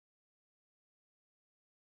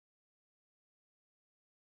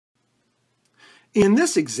In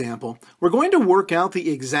this example, we're going to work out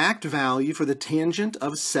the exact value for the tangent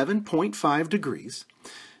of 7.5 degrees.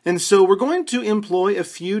 And so we're going to employ a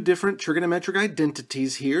few different trigonometric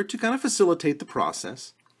identities here to kind of facilitate the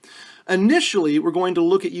process. Initially, we're going to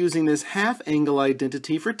look at using this half angle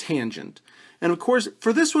identity for tangent. And of course,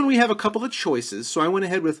 for this one we have a couple of choices. So I went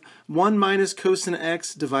ahead with 1 minus cosine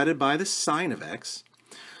x divided by the sine of x.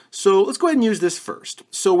 So let's go ahead and use this first.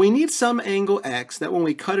 So we need some angle x that when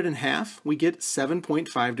we cut it in half, we get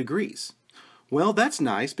 7.5 degrees. Well, that's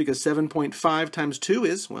nice because 7.5 times 2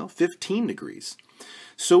 is, well, 15 degrees.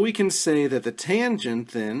 So we can say that the tangent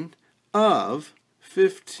then of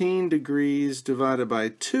 15 degrees divided by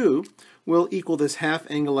 2 will equal this half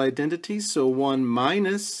angle identity. So 1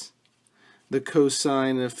 minus the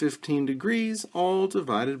cosine of 15 degrees all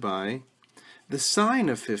divided by the sine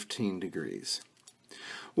of 15 degrees.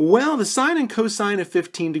 Well, the sine and cosine of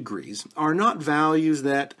 15 degrees are not values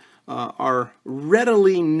that are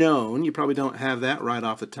readily known. You probably don't have that right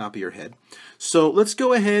off the top of your head. So let's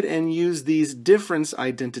go ahead and use these difference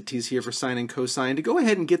identities here for sine and cosine to go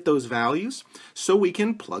ahead and get those values so we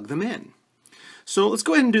can plug them in. So let's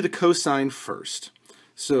go ahead and do the cosine first.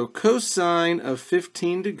 So cosine of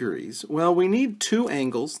 15 degrees, well, we need two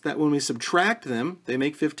angles that when we subtract them, they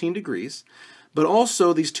make 15 degrees. But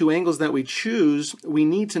also these two angles that we choose, we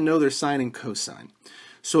need to know their sine and cosine.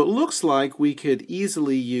 So it looks like we could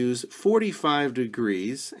easily use 45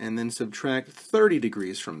 degrees and then subtract 30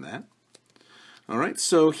 degrees from that. All right,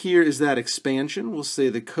 so here is that expansion. We'll say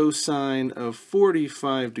the cosine of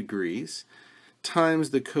 45 degrees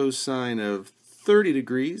times the cosine of 30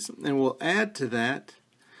 degrees, and we'll add to that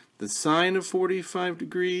the sine of 45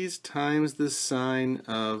 degrees times the sine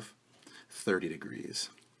of 30 degrees.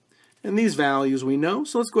 And these values we know,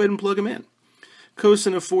 so let's go ahead and plug them in.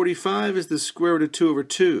 Cosine of 45 is the square root of 2 over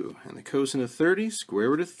 2, and the cosine of 30, square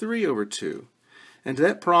root of 3 over 2. And to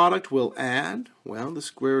that product we'll add, well, the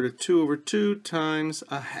square root of 2 over 2 times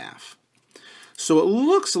a half. So it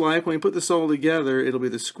looks like when we put this all together, it'll be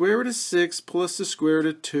the square root of 6 plus the square root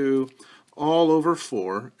of 2 all over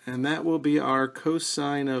 4, and that will be our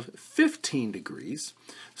cosine of 15 degrees.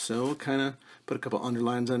 So we'll kind of put a couple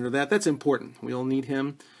underlines under that. That's important. We'll need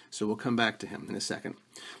him. So we'll come back to him in a second.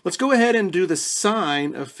 Let's go ahead and do the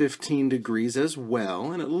sine of 15 degrees as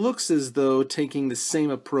well. And it looks as though taking the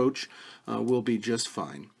same approach will be just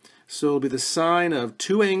fine. So it'll be the sine of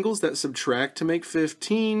two angles that subtract to make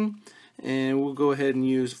 15. And we'll go ahead and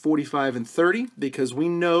use 45 and 30 because we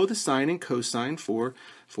know the sine and cosine for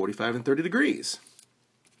 45 and 30 degrees.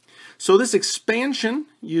 So this expansion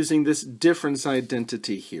using this difference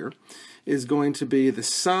identity here is going to be the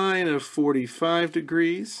sine of 45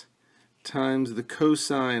 degrees times the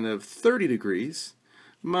cosine of 30 degrees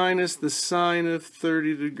minus the sine of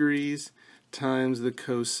 30 degrees times the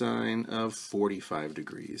cosine of 45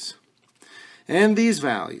 degrees. And these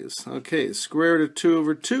values, okay, the square root of 2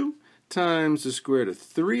 over 2 times the square root of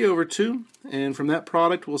 3 over 2, and from that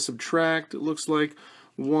product we'll subtract, it looks like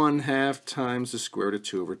 1/2 times the square root of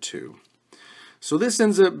 2 over 2. So this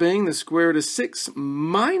ends up being the square root of 6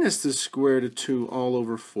 minus the square root of 2 all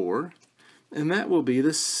over 4, and that will be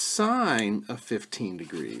the sine of 15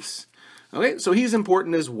 degrees. Okay, so he's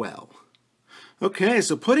important as well. Okay,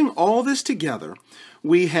 so putting all this together,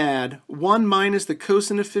 we had 1 minus the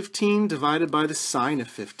cosine of 15 divided by the sine of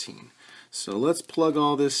 15. So let's plug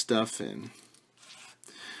all this stuff in.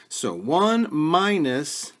 So 1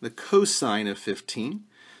 minus the cosine of 15.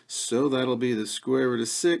 So that'll be the square root of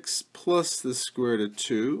 6 plus the square root of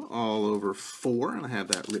 2 all over 4. And I have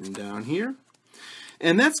that written down here.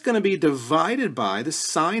 And that's going to be divided by the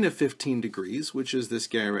sine of 15 degrees, which is this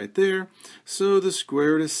guy right there. So the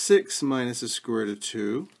square root of 6 minus the square root of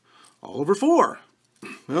 2 all over 4.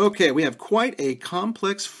 Okay, we have quite a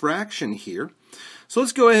complex fraction here. So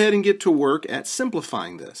let's go ahead and get to work at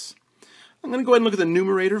simplifying this. I'm going to go ahead and look at the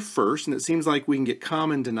numerator first, and it seems like we can get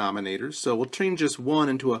common denominators. So we'll change this 1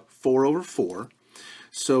 into a 4 over 4.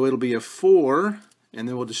 So it'll be a 4, and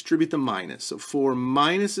then we'll distribute the minus. So 4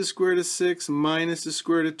 minus the square root of 6 minus the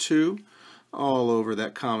square root of 2, all over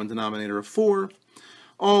that common denominator of 4,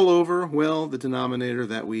 all over, well, the denominator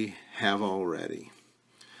that we have already.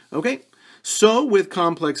 Okay, so with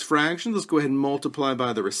complex fractions, let's go ahead and multiply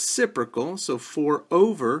by the reciprocal. So 4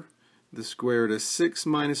 over the square root of 6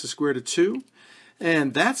 minus the square root of 2.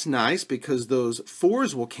 And that's nice because those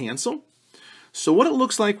 4's will cancel. So what it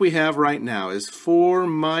looks like we have right now is 4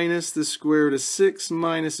 minus the square root of 6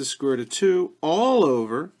 minus the square root of 2 all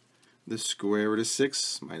over the square root of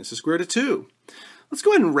 6 minus the square root of 2. Let's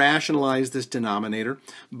go ahead and rationalize this denominator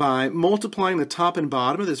by multiplying the top and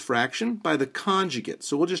bottom of this fraction by the conjugate.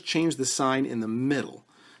 So we'll just change the sign in the middle.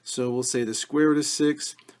 So we'll say the square root of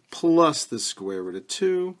 6 plus the square root of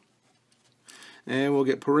 2. And we'll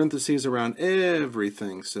get parentheses around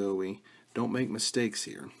everything so we don't make mistakes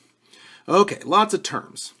here. Okay, lots of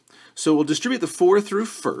terms. So we'll distribute the 4 through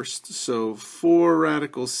first. So 4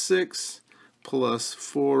 radical 6 plus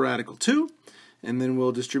 4 radical 2. And then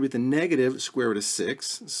we'll distribute the negative square root of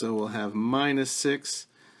 6. So we'll have minus 6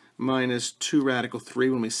 minus 2 radical 3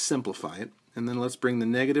 when we simplify it. And then let's bring the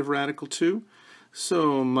negative radical 2.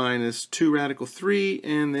 So minus 2 radical 3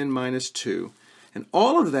 and then minus 2. And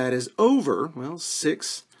all of that is over, well,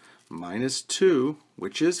 6 minus 2,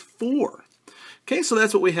 which is 4. Okay, so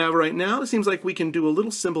that's what we have right now. It seems like we can do a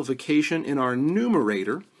little simplification in our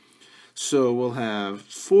numerator. So we'll have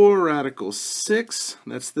 4 radical 6,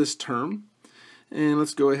 that's this term. And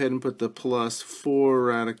let's go ahead and put the plus 4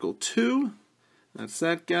 radical 2. That's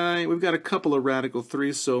that guy. We've got a couple of radical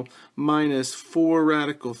 3s, so minus 4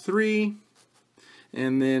 radical 3.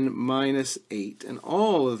 And then minus 8. And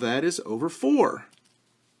all of that is over 4.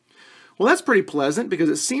 Well, that's pretty pleasant because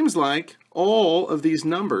it seems like all of these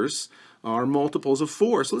numbers are multiples of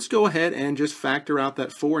 4. So let's go ahead and just factor out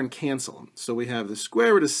that 4 and cancel them. So we have the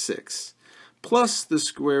square root of 6 plus the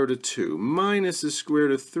square root of 2 minus the square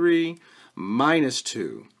root of 3 minus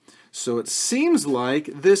 2. So it seems like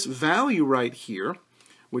this value right here,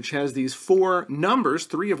 which has these 4 numbers,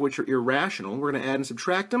 3 of which are irrational, we're going to add and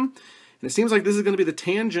subtract them. And it seems like this is going to be the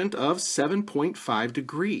tangent of 7.5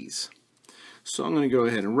 degrees. So I'm going to go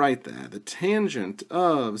ahead and write that. The tangent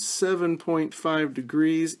of 7.5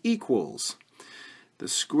 degrees equals the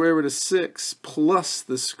square root of 6 plus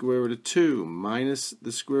the square root of 2 minus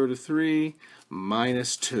the square root of 3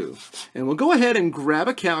 minus 2. And we'll go ahead and grab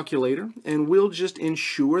a calculator and we'll just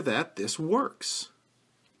ensure that this works.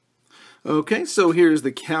 Okay, so here's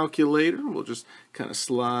the calculator. We'll just kind of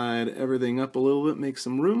slide everything up a little bit, make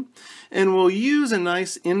some room. And we'll use a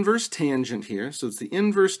nice inverse tangent here. So it's the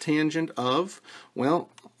inverse tangent of, well,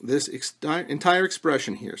 this entire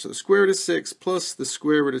expression here. So the square root of 6 plus the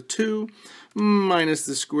square root of 2 minus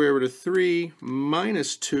the square root of 3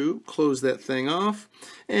 minus 2. Close that thing off.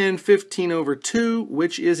 And 15 over 2,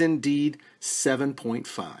 which is indeed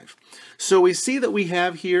 7.5. So we see that we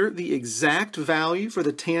have here the exact value for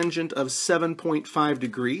the tangent of 7.5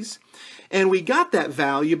 degrees. And we got that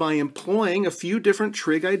value by employing a few different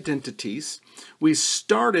trig identities. We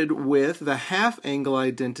started with the half angle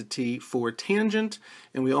identity for tangent,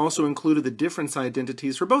 and we also included the difference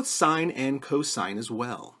identities for both sine and cosine as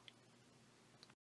well.